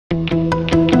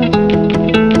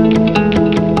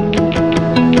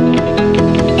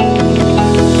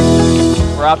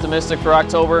optimistic for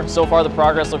October. So far the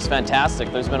progress looks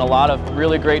fantastic. There's been a lot of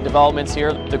really great developments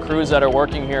here. The crews that are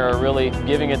working here are really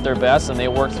giving it their best, and they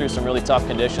work through some really tough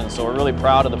conditions. So we're really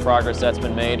proud of the progress that's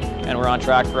been made, and we're on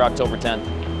track for October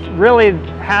 10th. Really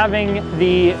having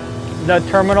the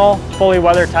terminal fully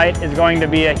weather tight is going to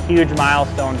be a huge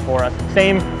milestone for us.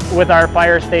 Same with our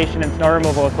fire station and snow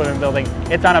removal equipment building.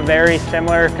 It's on a very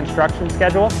similar construction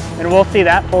schedule, and we'll see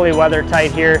that fully weather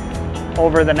tight here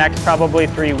over the next probably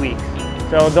 3 weeks.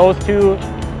 So those two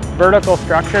vertical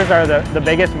structures are the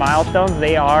biggest milestones.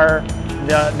 They are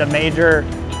the major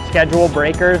schedule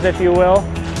breakers, if you will,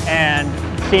 and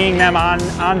seeing them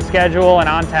on schedule and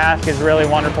on task is really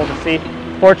wonderful to see.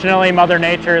 Fortunately, Mother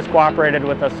Nature has cooperated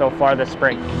with us so far this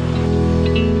spring.